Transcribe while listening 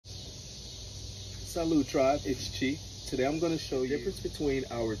Salute tribe, it's Chi. Today I'm going to show you the difference between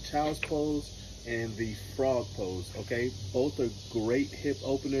our child's pose and the frog pose, okay? Both are great hip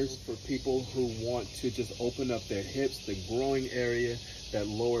openers for people who want to just open up their hips, the groin area, that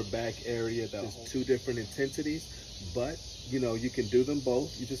lower back area. There's two different intensities, but you know, you can do them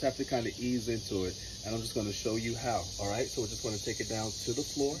both. You just have to kind of ease into it. And I'm just going to show you how, all right? So we're just going to take it down to the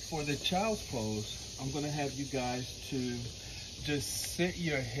floor. For the child's pose, I'm going to have you guys to just sit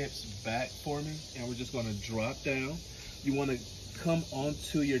your hips back for me, and we're just going to drop down. You want to come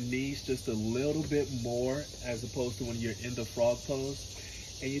onto your knees just a little bit more as opposed to when you're in the frog pose.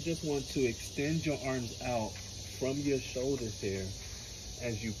 And you just want to extend your arms out from your shoulders here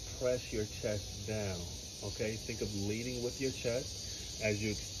as you press your chest down, okay? Think of leading with your chest as you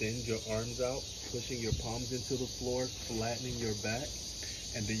extend your arms out, pushing your palms into the floor, flattening your back,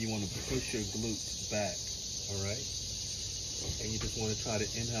 and then you want to push your glutes back, all right? And you just want to try to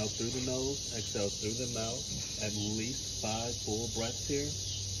inhale through the nose, exhale through the mouth, at least 5 full breaths here.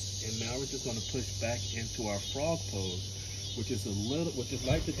 And now we're just going to push back into our frog pose, which is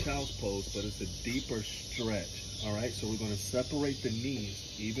like the child's pose, but it's a deeper stretch. All right, so we're going to separate the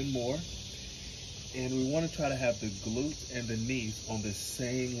knees even more. And we want to try to have the glutes and the knees on the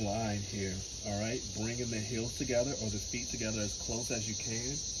same line here. All right, bringing the heels together or the feet together as close as you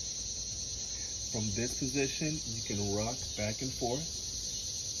can. From this position, you can rock back and forth.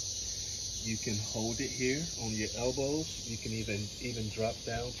 You can hold it here on your elbows. You can even drop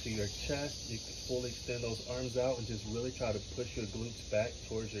down to your chest. You can fully extend those arms out and just really try to push your glutes back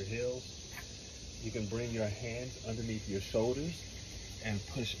towards your heels. You can bring your hands underneath your shoulders and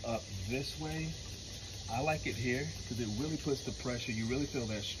push up this way. I like it here because it really puts the pressure. You really feel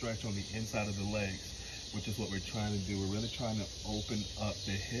that stretch on the inside of the legs, which is what we're trying to do. We're really trying to open up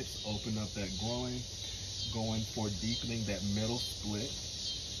the hips, open up that groin, going for deepening that middle split,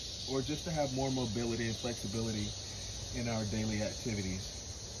 or just to have more mobility and flexibility in our daily activities,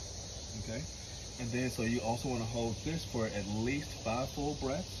 okay? And then, so you also want to hold this for at least 5 full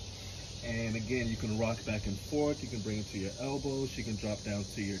breaths. And again, you can rock back and forth. You can bring it to your elbows. You can drop down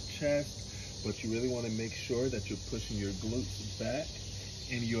to your chest, but you really want to make sure that you're pushing your glutes back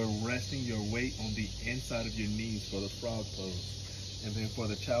and you're resting your weight on the inside of your knees for the frog pose. And then for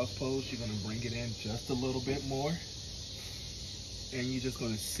the child's pose, you're going to bring it in just a little bit more. And you're just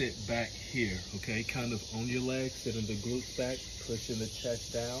going to sit back here, okay? Kind of on your legs, sitting the glutes back, pushing the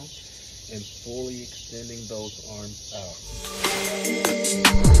chest down, and fully extending those arms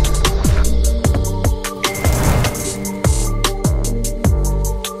out.